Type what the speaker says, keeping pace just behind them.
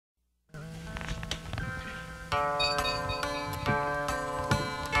I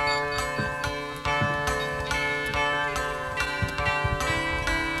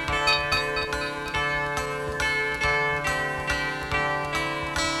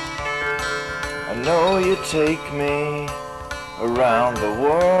know you take me around the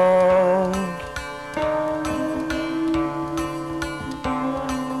world.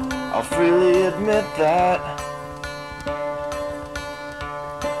 I'll freely admit that.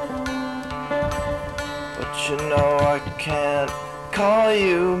 But you know I can't call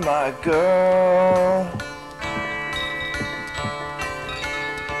you my girl.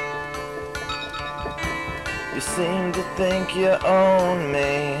 You seem to think you own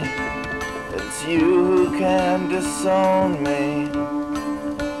me. It's you who can disown me.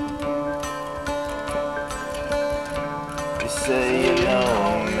 You say you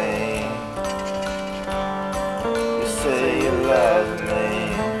know me. You say you love me.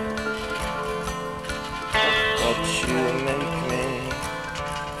 But you make me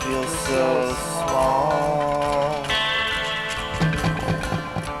feel so small.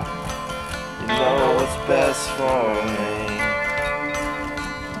 You know what's best for me.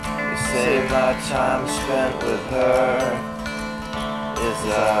 Say my time spent with her is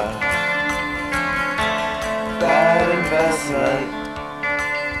a bad investment.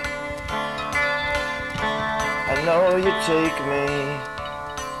 I know you take me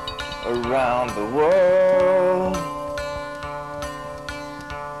around the world.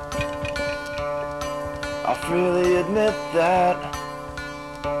 I'll freely admit that.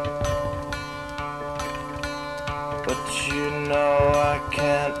 But you know I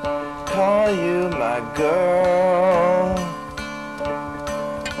can't call you my girl.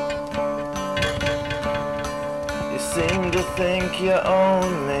 You seem to think you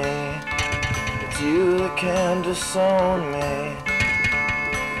own me. It's you that can disown me.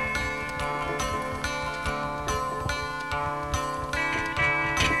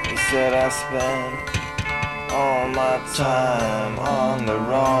 You said I spent all my time on the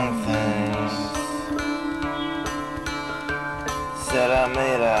wrong things. Said I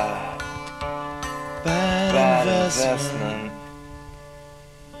made a bad investment.